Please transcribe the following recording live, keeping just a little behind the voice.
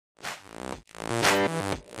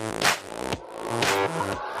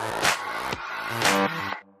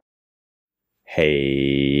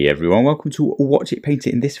Hey everyone, welcome to Watch It Paint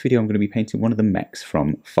It. In this video I'm going to be painting one of the mechs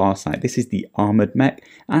from Farsight. This is the armoured mech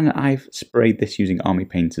and I've sprayed this using Army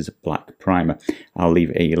Painter's black primer. I'll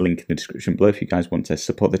leave a link in the description below if you guys want to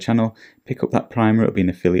support the channel. Pick up that primer, it'll be an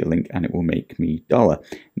affiliate link and it will make me $1.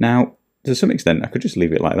 Now, to some extent I could just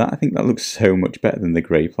leave it like that. I think that looks so much better than the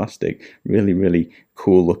grey plastic. Really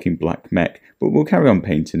cool looking black mech. But we'll carry on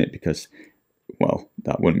painting it because, well,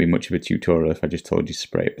 that wouldn't be much of a tutorial if I just told you to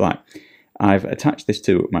spray it black. I've attached this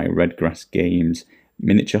to my Redgrass Games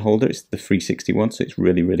miniature holder. It's the 361, so it's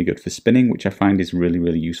really good for spinning, which I find is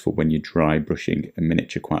really useful when you're dry brushing a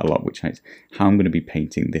miniature quite a lot, which is how I'm going to be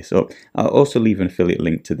painting this up. I'll also leave an affiliate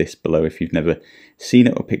link to this below if you've never seen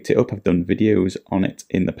it or picked it up. I've done videos on it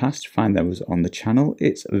in the past. Find those on the channel.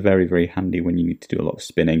 It's very handy when you need to do a lot of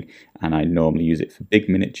spinning, and I normally use it for big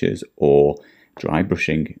miniatures or dry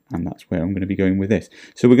brushing, and that's where I'm going to be going with this.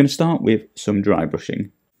 So we're going to start with some dry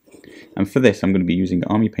brushing. And for this I'm going to be using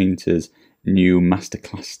Army Painter's new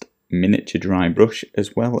Masterclass miniature dry brush,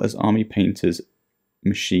 as well as Army Painter's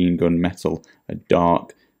machine gun metal, a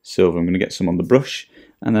dark silver. I'm going to get some on the brush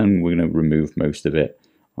and then we're going to remove most of it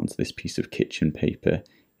onto this piece of kitchen paper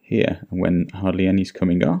here. And when hardly any's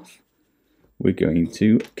coming off, we're going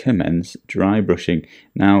to commence dry brushing.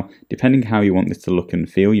 Now, depending how you want this to look and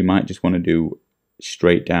feel, you might just want to do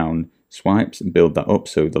straight down swipes and build that up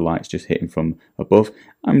so the light's just hitting from above.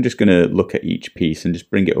 I'm just going to look at each piece and just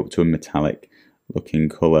bring it up to a metallic looking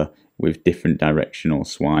colour with different directional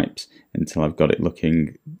swipes until I've got it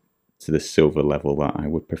looking to the silver level that I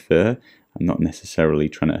would prefer. I'm not necessarily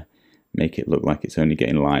trying to make it look like it's only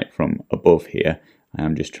getting light from above here.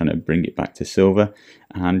 I'm just trying to bring it back to silver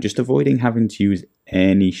and just avoiding having to use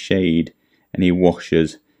any shade, any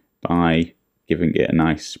washers, by giving it a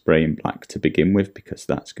nice spray in black to begin with, because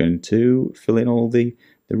that's going to fill in all the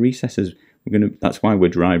recesses. That's why we're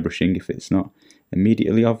dry brushing, if it's not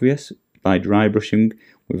immediately obvious. By dry brushing,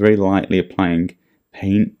 we're very lightly applying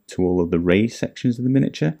paint to all of the raised sections of the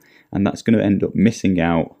miniature, and that's going to end up missing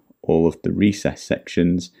out all of the recess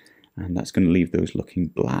sections, and that's going to leave those looking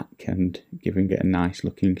black and giving it a nice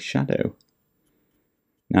looking shadow.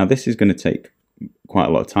 Now this is going to take quite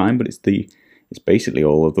a lot of time, but it's basically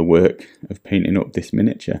all of the work of painting up this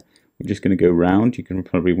miniature. We're just going to go round. You can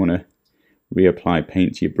probably want to reapply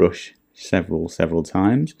paint to your brush several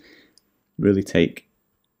times. Really take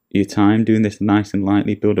your time doing this nice and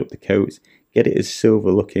lightly, build up the coats, get it as silver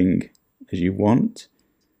looking as you want.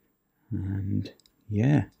 And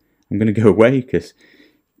yeah, I'm going to go away because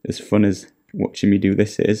as fun as watching me do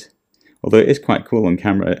this is, although it is quite cool on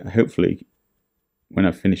camera, hopefully when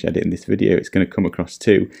I finish editing this video it's going to come across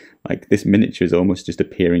too. Like, this miniature is almost just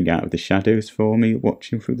appearing out of the shadows for me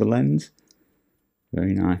watching through the lens.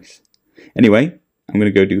 Very nice. Anyway, I'm going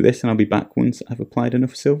to go do this and I'll be back once I've applied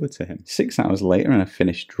enough silver to him. 6 hours later and I've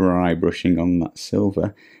finished dry brushing on that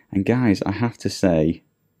silver. And guys, I have to say,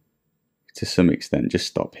 to some extent, just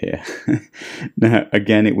stop here. Now,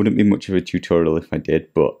 again, it wouldn't be much of a tutorial if I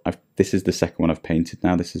did, but this is the second one I've painted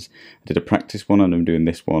now. I did a practice one and I'm doing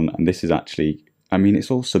this one, and this is actually, I mean,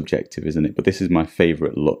 it's all subjective, isn't it? But this is my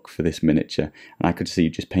favourite look for this miniature. And I could see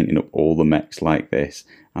just painting up all the mechs like this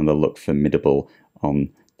and they'll look formidable on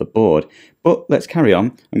the board. But let's carry on.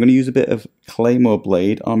 I'm going to use a bit of Claymore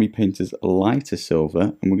Blade, Army Painter's lighter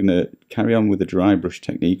silver, and we're going to carry on with the dry brush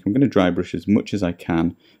technique. I'm going to dry brush as much as I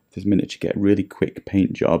can for this miniature, get a really quick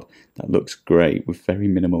paint job that looks great with very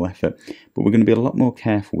minimal effort. But we're going to be a lot more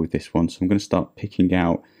careful with this one, so I'm going to start picking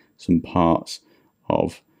out some parts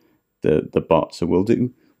of the bot. So we'll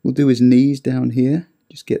do his knees down here.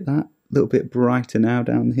 Just get that a little bit brighter now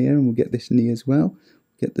down here, and we'll get this knee as well.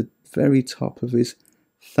 Get the very top of his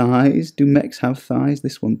thighs. Do mechs have thighs?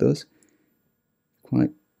 This one does.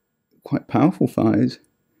 Quite powerful thighs.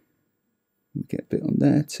 We'll get a bit on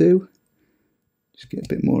there too. Just get a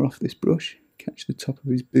bit more off this brush. Catch the top of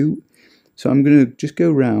his boot. So I'm going to just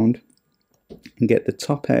go round and get the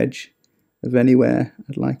top edge of anywhere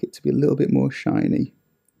I'd like it to be a little bit more shiny.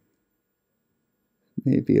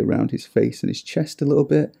 Maybe around his face and his chest a little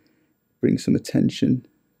bit. Bring some attention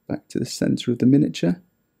back to the centre of the miniature.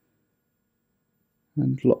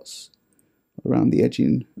 And lots around the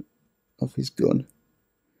edging of his gun.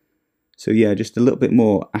 So yeah, just a little bit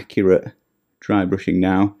more accurate dry brushing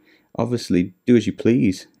now. Obviously, do as you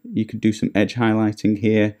please. You could do some edge highlighting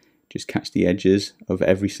here. Just catch the edges of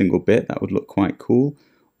every single bit. That would look quite cool.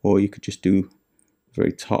 Or you could just do the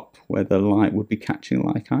very top where the light would be catching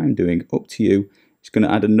like I'm doing. Up to you. It's going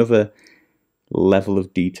to add another level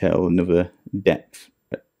of detail, another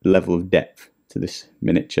level of depth to this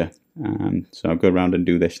miniature. So I'll go around and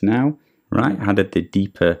do this now. Right, added the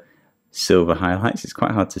deeper silver highlights. It's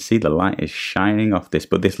quite hard to see, the light is shining off this,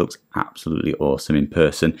 but this looks absolutely awesome in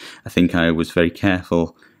person. I think I was very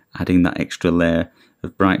careful adding that extra layer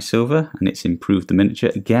of bright silver, and it's improved the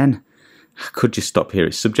miniature. Again, I could just stop here,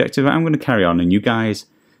 it's subjective. I'm going to carry on and you guys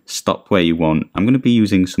stop where you want. I'm going to be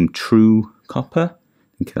using some true copper,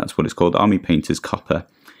 I think that's what it's called, Army Painter's copper,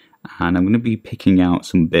 and I'm going to be picking out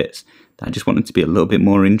some bits that I just wanted to be a little bit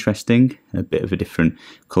more interesting, a bit of a different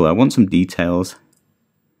colour. I want some details.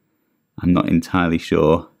 I'm not entirely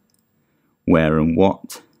sure where and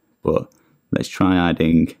what, but let's try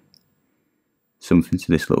adding something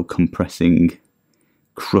to this little compressing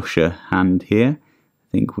crusher hand here.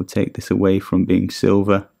 I think we'll take this away from being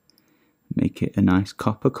silver, make it a nice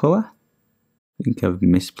copper colour. I think I've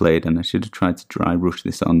misplayed and I should have tried to dry brush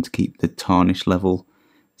this on to keep the tarnish level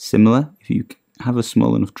similar. If you have a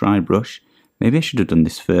small enough dry brush, maybe I should have done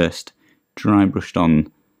this first, dry brushed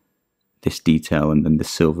on this detail and then the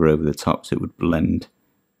silver over the top so it would blend.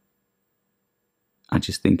 I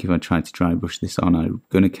just think if I tried to dry brush this on, I'm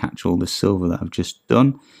going to catch all the silver that I've just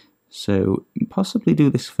done. So possibly do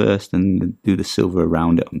this first and do the silver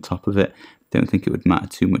around it on top of it. Don't think it would matter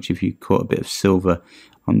too much if you caught a bit of silver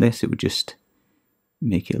on this. It would just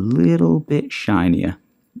make it a little bit shinier,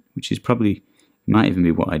 which is probably, might even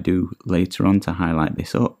be what I do later on to highlight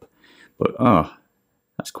this up. But oh,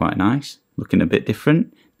 that's quite nice. Looking a bit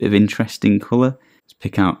different, bit of interesting colour. Let's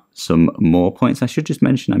pick out some more points. I should just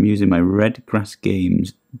mention I'm using my Red Grass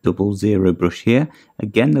Games 00 brush here.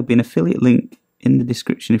 Again, there'll be an affiliate link in the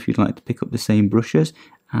description if you'd like to pick up the same brushes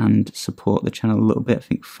and support the channel a little bit. I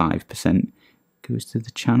think 5% goes to the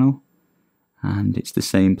channel, and it's the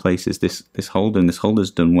same place as this holder, and this holder's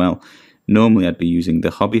done well. Normally I'd be using the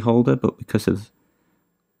hobby holder, but because of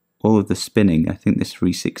all of the spinning, I think this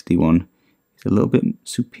 360 one is a little bit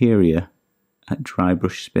superior at dry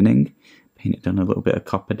brush spinning. Painted on a little bit of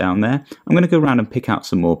copper down there. I'm going to go around and pick out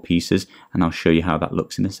some more pieces and I'll show you how that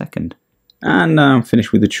looks in a second. And now I'm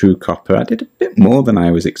finished with the true copper. I did a bit more than I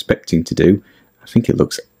was expecting to do. I think it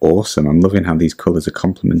looks awesome. I'm loving how these colours are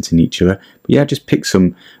complementing each other. But yeah, I just picked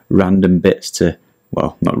some random bits to,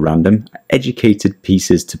 well, not random, educated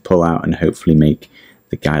pieces to pull out and hopefully make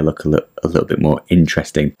the guy look a little bit more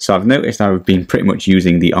interesting. So I've noticed I've been pretty much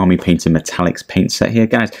using the Army Painter Metallics paint set here,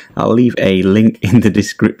 guys. I'll leave a link in the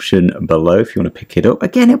description below if you want to pick it up.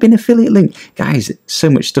 Again, it'll be an affiliate link. Guys, so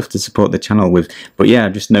much stuff to support the channel with. But yeah,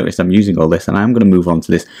 I've just noticed I'm using all this and I'm going to move on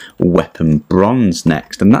to this weapon bronze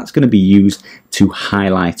next. And that's going to be used to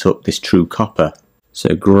highlight up this true copper.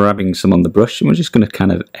 So grabbing some on the brush, and we're just going to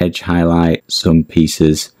kind of edge highlight some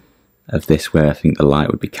pieces of this where I think the light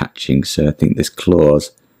would be catching. So I think this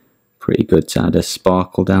claw's pretty good to add a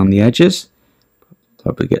sparkle down the edges.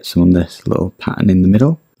 Probably get some on this little pattern in the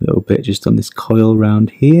middle. A little bit just on this coil round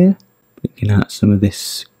here. Picking out some of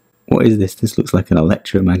this. What is this? This looks like an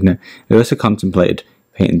electromagnet. I also contemplated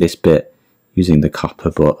painting this bit using the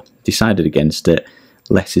copper, but decided against it.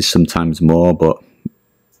 Less is sometimes more, but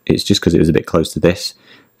it's just because it was a bit close to this.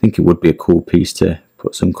 I think it would be a cool piece to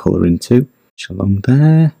put some colour into. Along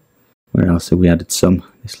there. Where else have we added some?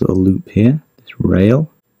 This little loop here, this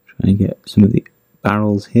rail. Try and get some of the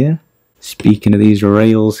barrels here. Speaking of these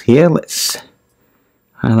rails here, let's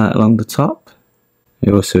highlight along the top.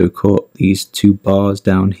 I also caught these two bars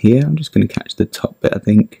down here. I'm just going to catch the top bit, I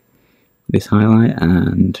think, with this highlight,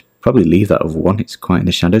 and probably leave that over one. It's quite in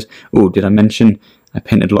the shadows. Oh, did I mention I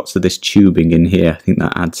painted lots of this tubing in here? I think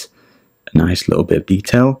that adds a nice little bit of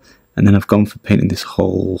detail. And then I've gone for painting this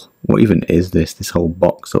whole, what even is this? This whole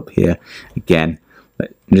box up here. Again, I'm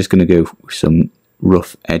just going to go with some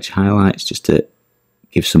rough edge highlights just to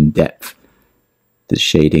give some depth to the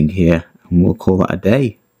shading here. And we'll call that a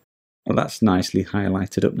day. Well, that's nicely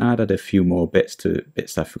highlighted up now. I'd add a few more bits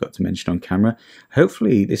I forgot to mention on camera.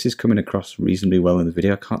 Hopefully this is coming across reasonably well in the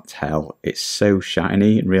video. I can't tell. It's so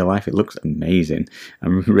shiny in real life. It looks amazing.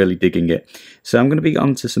 I'm really digging it. So I'm going to be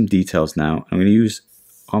on to some details now. I'm going to use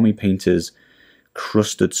Army Painter's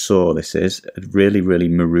Crusted Saw. This is a really, really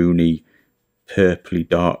maroony, purpley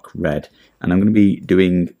dark red. And I'm going to be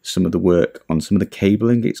doing some of the work on some of the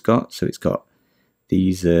cabling it's got. So it's got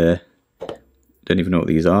these, I don't even know what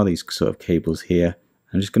these are, these sort of cables here.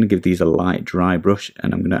 I'm just going to give these a light dry brush,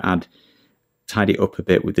 and I'm going to tidy it up a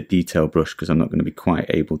bit with the detail brush because I'm not going to be quite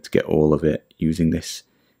able to get all of it using this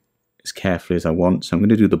as carefully as I want. So I'm going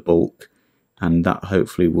to do the bulk, and that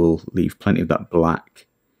hopefully will leave plenty of that black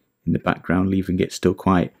in the background, leaving it still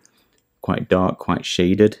quite dark, quite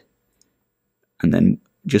shaded. And then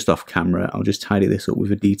just off camera, I'll just tidy this up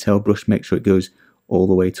with a detail brush, make sure it goes all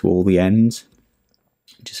the way to all the ends.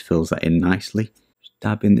 It just fills that in nicely. Just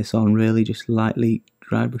dabbing this on really, just lightly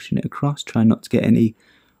dry brushing it across, trying not to get any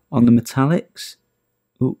On the metallics,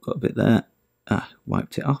 oh, got a bit there,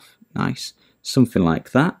 wiped it off, nice, something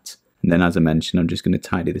like that. And then as I mentioned, I'm just going to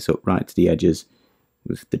tidy this up right to the edges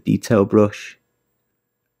with the detail brush.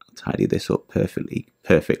 I'll tidy this up perfectly.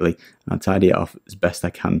 I'll tidy it off as best I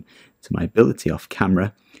can to my ability off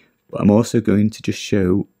camera. But I'm also going to just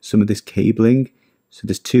show some of this cabling. So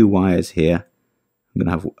there's two wires here. I'm going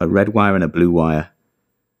to have a red wire and a blue wire.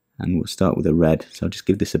 And we'll start with a red. So I'll just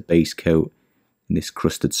give this a base coat in this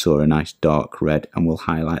crusted saw, a nice dark red. And we'll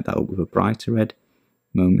highlight that up with a brighter red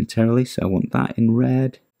momentarily. So I want that in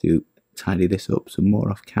red. Do tidy this up some more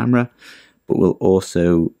off camera. But we'll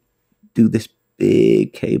also do this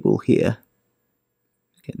big cable here.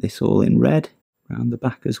 Get this all in red around the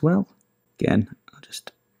back as well. Again, I'll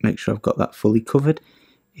just make sure I've got that fully covered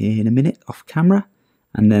in a minute off camera.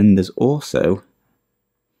 And then there's also,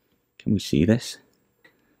 can we see this?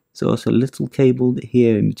 There's also a little cable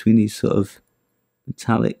here in between these sort of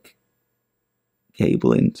metallic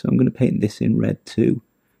cabling. So I'm going to paint this in red too.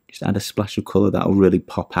 Just add a splash of colour that will really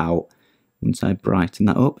pop out once I brighten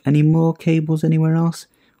that up. Any more cables anywhere else?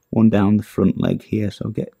 One down the front leg here, so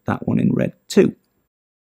I'll get that one in red too.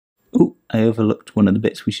 Oh, I overlooked one of the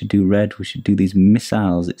bits we should do red. We should do these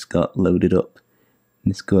missiles it's got loaded up in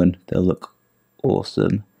this gun. They'll look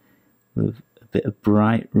awesome with a bit of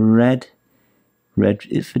bright red. Red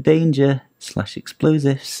is for danger /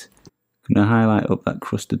 explosives. I'm going to highlight up that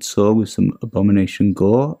crusted saw with some Abomination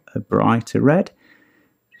Gore, a brighter red.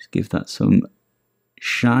 Just give that some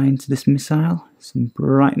shine to this missile, some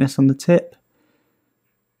brightness on the tip.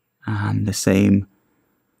 And the same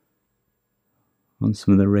on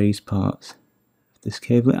some of the raised parts of this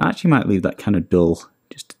cable. I actually might leave that kind of dull,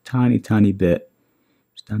 just a tiny bit,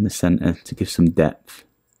 just down the centre to give some depth.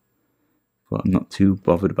 But I'm not too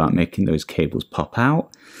bothered about making those cables pop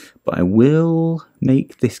out. But I will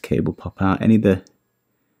make this cable pop out. Any of the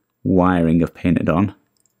wiring I've painted on,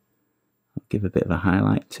 I'll give a bit of a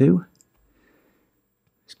highlight too.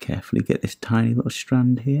 Just carefully get this tiny little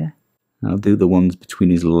strand here. I'll do the ones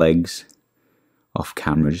between his legs off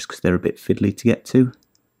camera just because they're a bit fiddly to get to.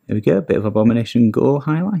 There we go, a bit of Abomination Gore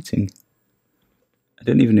highlighting. I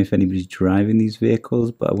don't even know if anybody's driving these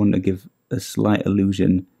vehicles, but I want to give a slight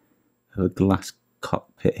illusion of a glass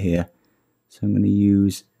cockpit here. So I'm going to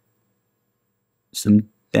use some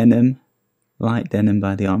denim, light denim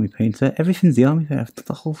by the Army Painter. Everything's the Army Painter, I've done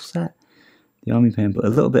the whole set. The Army Painter, but a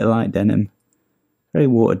little bit of light denim, very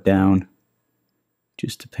watered down,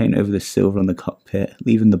 just to paint over the silver on the cockpit,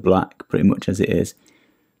 leaving the black pretty much as it is.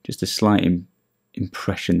 Just a slight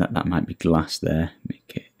impression that that might be glass there,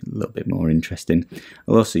 make it a little bit more interesting.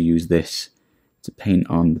 I'll also use this to paint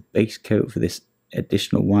on the base coat for this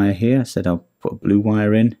additional wire here. I said I'll put a blue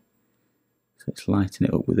wire in, so let's lighten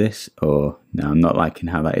it up with this. Oh no, I'm not liking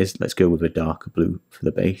how that is. Let's go with a darker blue for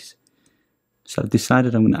the base. So I've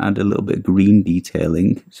decided I'm going to add a little bit of green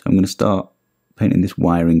detailing, so I'm going to start painting this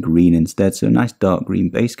wire in green instead. So a nice dark green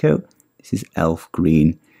base coat. This is elf green.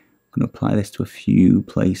 I'm going to apply this to a few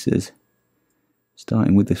places,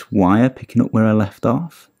 starting with this wire, picking up where I left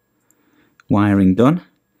off. Wiring done.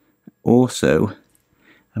 Also,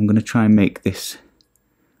 I'm going to try and make this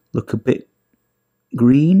look a bit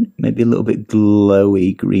green, maybe a little bit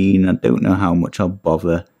glowy green. I don't know how much I'll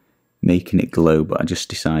bother making it glow, but I just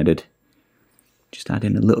decided just add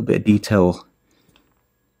in a little bit of detail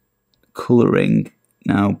colouring.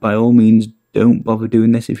 Now, by all means, don't bother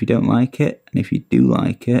doing this if you don't like it. And if you do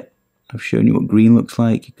like it, I've shown you what green looks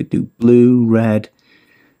like. You could do blue, red,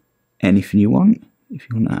 anything you want if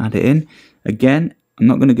you want to add it in. Again, I'm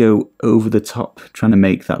not going to go over the top trying to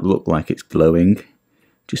make that look like it's glowing.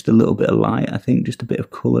 Just a little bit of light, I think, just a bit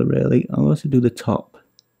of colour really. I'll also do the top.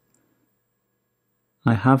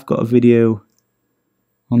 I have got a video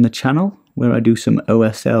on the channel where I do some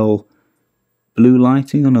OSL blue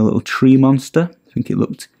lighting on a little tree monster. I think it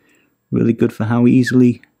looked really good for how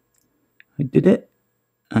easily I did it.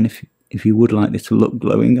 And if you would like this to look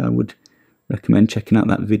glowing, I would recommend checking out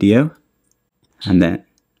that video. And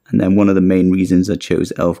then one of the main reasons I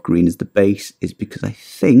chose elf green as the base is because I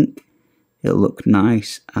think it'll look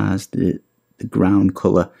nice as the ground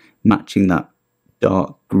colour, matching that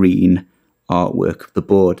dark green artwork of the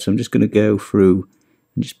board. So I'm just going to go through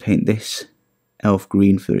and just paint this elf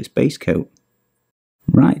green for its base coat.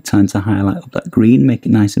 Right, time to highlight up that green, make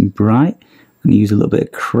it nice and bright. I'm going to use a little bit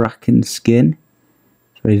of Kraken skin.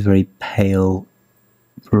 Very, very pale,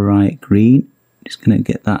 bright green. Just going to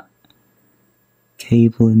get that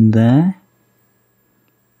cable in there,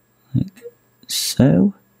 like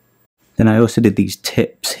so. Then I also did these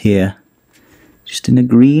tips here, just in a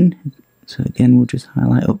green. So again, we'll just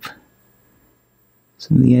highlight up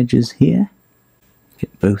some of the edges here.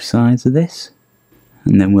 Get both sides of this,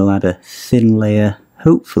 and then we'll add a thin layer,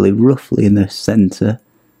 hopefully roughly in the centre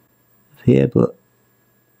of here, but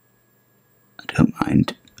I don't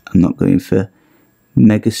mind. I'm not going for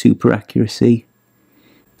mega super accuracy.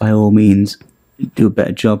 By all means, do a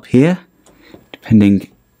better job here,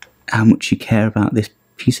 depending how much you care about this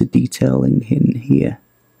piece of detailing in here.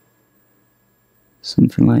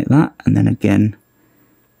 Something like that, and then again,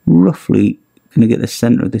 roughly going to get the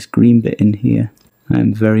centre of this green bit in here.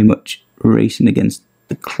 I'm very much racing against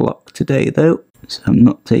the clock today though, so I'm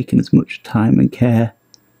not taking as much time and care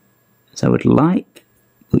as I would like,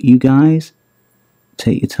 but you guys,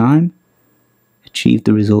 take your time, achieve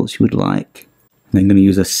the results you would like. And I'm going to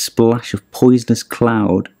use a splash of Poisonous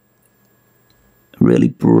Cloud, a really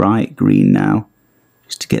bright green now,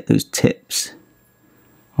 just to get those tips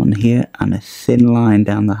on here, and a thin line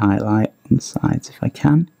down the highlight on the sides if I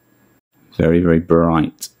can. Very, very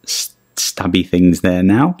bright, stabby things there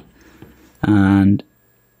now. And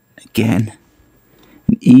again,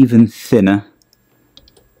 an even thinner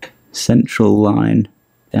central line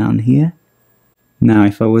down here. Now,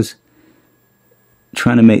 if I was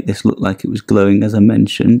trying to make this look like it was glowing, as I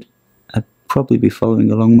mentioned, I'd probably be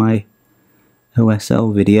following along my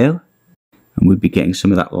OSL video, and we'd be getting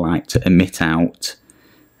some of that light to emit out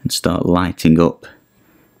and start lighting up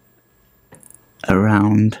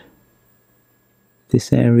around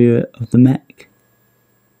this area of the mech.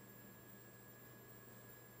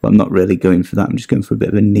 But I'm not really going for that, I'm just going for a bit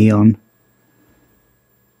of a neon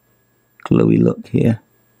glowy look here.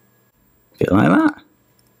 A bit like that.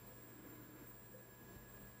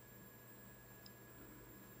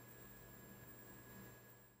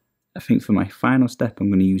 I think for my final step I'm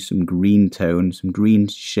going to use some green tone, some green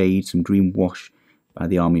shade, some green wash by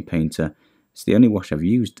the Army Painter. It's the only wash I've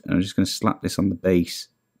used, and I'm just going to slap this on the base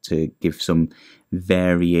to give some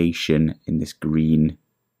variation in this green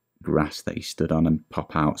grass that he stood on and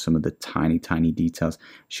pop out some of the tiny details.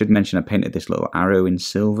 I should mention I painted this little arrow in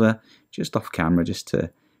silver just off camera just to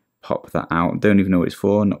pop that out. Don't even know what it's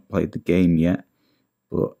for, not played the game yet,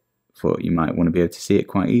 but thought you might want to be able to see it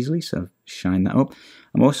quite easily, so I've shined that up.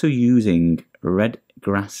 I'm also using Red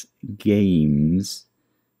Grass Games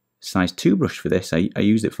size 2 brush for this. I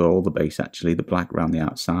used it for all the base actually, the black around the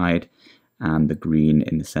outside and the green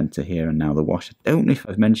in the centre here, and now the wash. I don't know if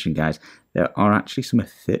I've mentioned, guys, there are actually some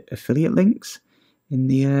affiliate links in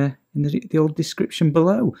the old description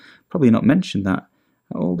below. Probably not mentioned that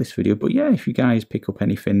at all this video, but yeah, if you guys pick up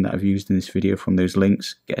anything that I've used in this video from those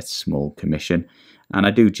links, get a small commission. And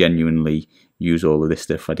I do genuinely use all of this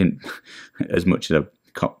stuff. I didn't, as much as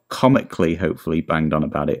I've comically, hopefully, banged on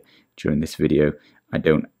about it during this video, I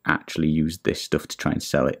don't actually use this stuff to try and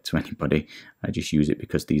sell it to anybody. I just use it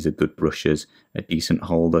because these are good brushes, a decent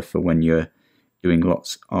holder for when you're doing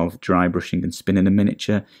lots of dry brushing and spinning a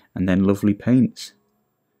miniature, and then lovely paints.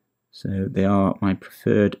 So they are my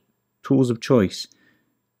preferred tools of choice.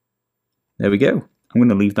 There we go. I'm going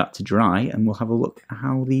to leave that to dry and we'll have a look at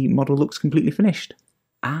how the model looks completely finished.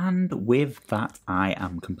 And with that, I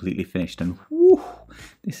am completely finished, and whew,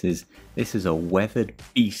 this is a weathered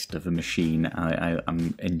beast of a machine.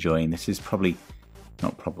 I'm enjoying this. Is probably,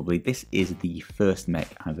 not probably, this is the first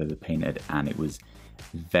mech I've ever painted, and it was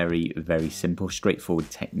very, very simple, straightforward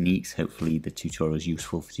techniques. Hopefully the tutorial is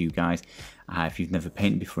useful for you guys. If you've never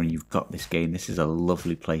painted before and you've got this game, this is a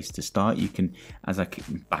lovely place to start. You can, as I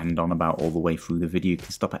banged on about all the way through the video, you can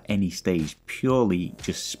stop at any stage. Purely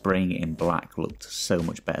just spraying it in black looked so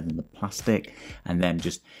much better than the plastic, and then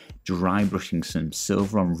just dry brushing some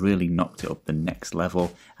silver on really knocked it up the next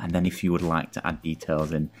level. And then if you would like to add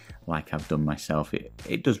details in like I've done myself,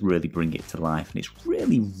 it does really bring it to life, and it's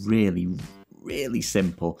really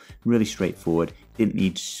simple, really straightforward. Didn't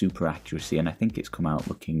need super accuracy, and I think it's come out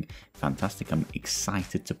looking fantastic. I'm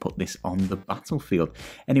excited to put this on the battlefield.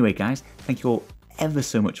 Anyway guys, thank you all ever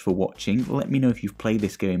so much for watching. Let me know if you've played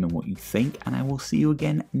this game and what you think, and I will see you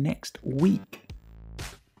again next week.